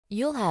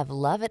You'll have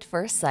love at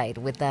first sight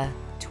with the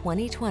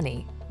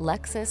 2020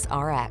 Lexus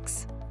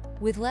RX.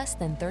 With less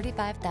than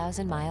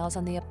 35,000 miles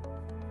on the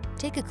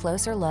Take a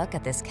closer look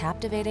at this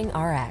captivating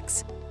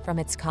RX. From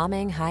its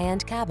calming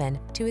high-end cabin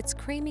to its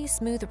creamy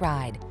smooth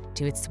ride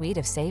to its suite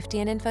of safety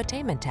and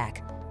infotainment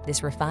tech,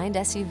 this refined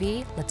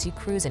SUV lets you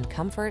cruise in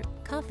comfort,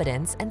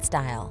 confidence, and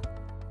style.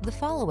 The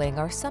following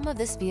are some of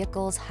this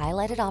vehicle's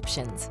highlighted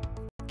options: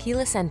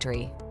 keyless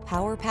entry,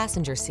 power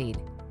passenger seat,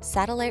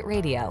 satellite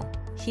radio,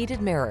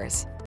 heated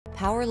mirrors,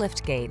 power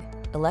liftgate,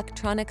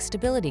 electronic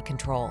stability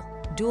control,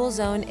 dual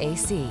zone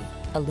AC,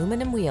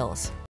 aluminum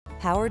wheels,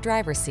 power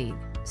driver seat,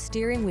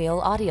 steering wheel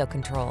audio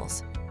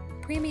controls.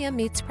 Premium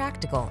meets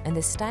practical in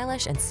this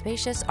stylish and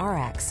spacious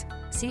RX.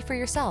 See for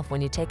yourself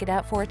when you take it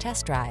out for a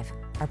test drive.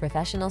 Our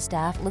professional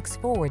staff looks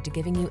forward to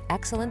giving you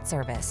excellent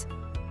service.